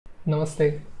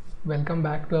Namaste, welcome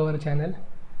back to our channel.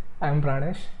 I am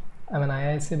Pranesh. I am an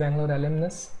IISER Bangalore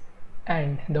alumnus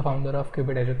and the founder of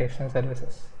Qubit Educational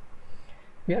Services.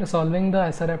 We are solving the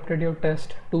IISER Aptitude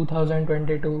Test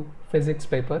 2022 physics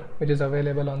paper, which is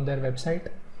available on their website,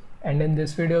 and in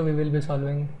this video we will be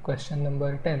solving question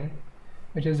number 10,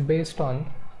 which is based on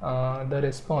the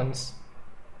response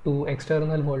to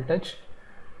external voltage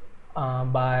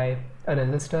by a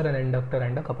resistor, an inductor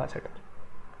and a capacitor.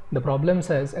 The problem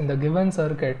says in the given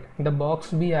circuit, the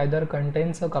box B either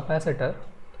contains a capacitor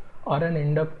or an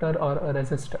inductor or a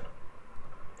resistor.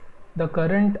 The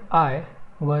current I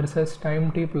versus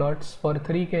time t plots for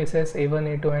three cases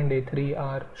A1, A2 and A3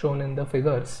 are shown in the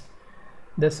figures.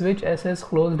 The switch S is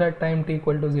closed at time t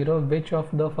equal to 0. Which of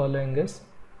the following is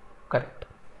correct?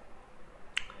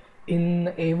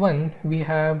 In A1 we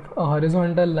have a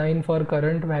horizontal line for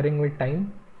current varying with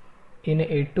time. In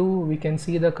A2 we can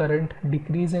see the current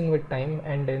decreasing with time,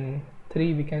 and in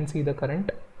 3 we can see the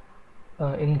current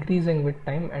increasing with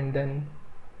time and then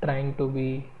trying to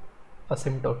be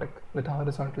asymptotic with a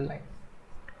horizontal line.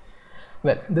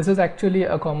 Well, this is actually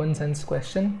a common sense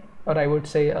question, or I would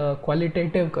say a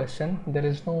qualitative question. There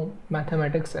is no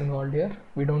mathematics involved here,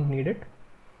 we don't need it.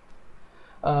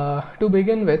 To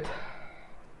begin with,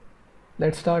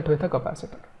 let's start with a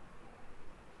capacitor.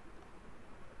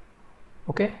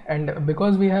 Okay, and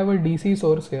because we have a DC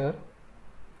source here,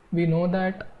 we know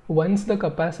that once the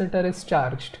capacitor is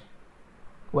charged,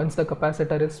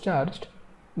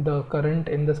 the current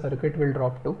in the circuit will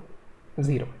drop to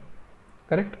 0.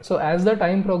 Correct? So as the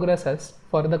time progresses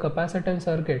for the capacitive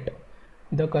circuit,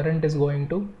 the current is going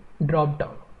to drop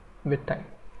down with time.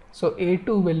 So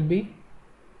A2 will be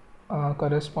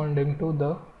corresponding to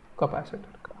the capacitor.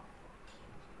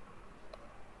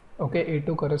 Okay,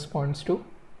 A2 corresponds to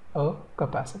a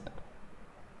capacitor.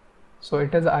 So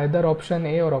it is either option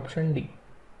A or option D.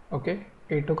 Okay,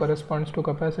 A2 corresponds to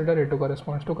capacitor, A2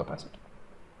 corresponds to capacitor.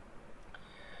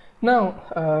 Now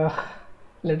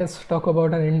let us talk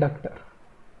about an inductor.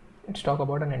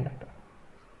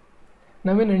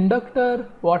 Now in inductor,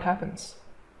 what happens?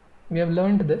 We have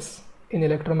learned this in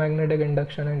electromagnetic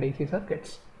induction and AC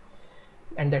circuits,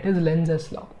 and that is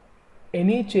Lenz's law.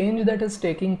 Any change that is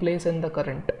taking place in the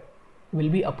current will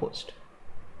be opposed.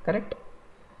 Correct?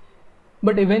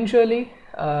 But eventually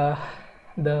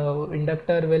the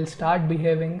inductor will start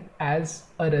behaving as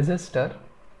a resistor,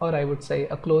 or I would say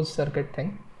a closed circuit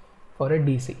thing for a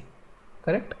DC.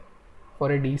 Correct?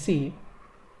 For a DC,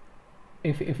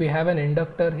 if we have an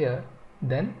inductor here,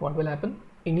 then what will happen?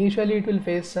 Initially it will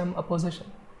face some opposition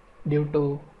due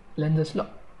to Lenz's law,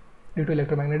 due to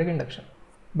electromagnetic induction,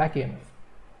 back EMF.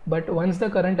 But once the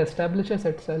current establishes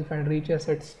itself and reaches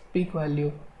its peak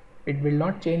value, it will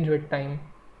not change with time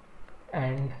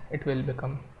and it will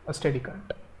become a steady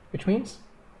current, which means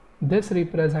this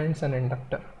represents an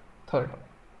inductor. Third one.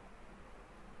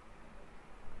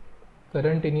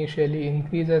 Current initially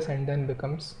increases and then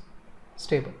becomes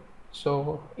stable.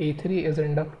 So A3 is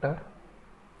inductor,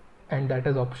 and that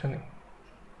is option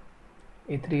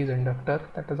A. A3 is inductor,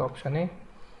 that is option A.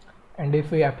 And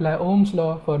if we apply Ohm's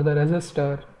law for the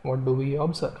resistor, what do we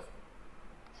observe?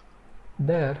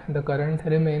 There the current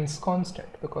remains constant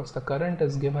because the current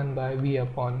is given by V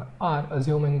upon R,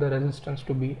 assuming the resistance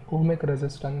to be ohmic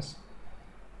resistance.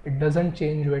 It doesn't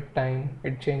change with time,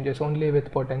 it changes only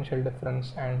with potential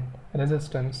difference and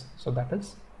resistance, so that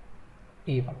is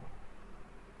E1.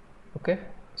 Okay,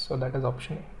 so that is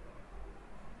option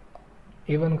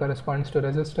A. E1 corresponds to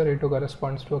resistor, E2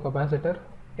 corresponds to a capacitor,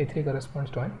 A3 corresponds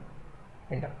to an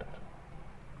inductor.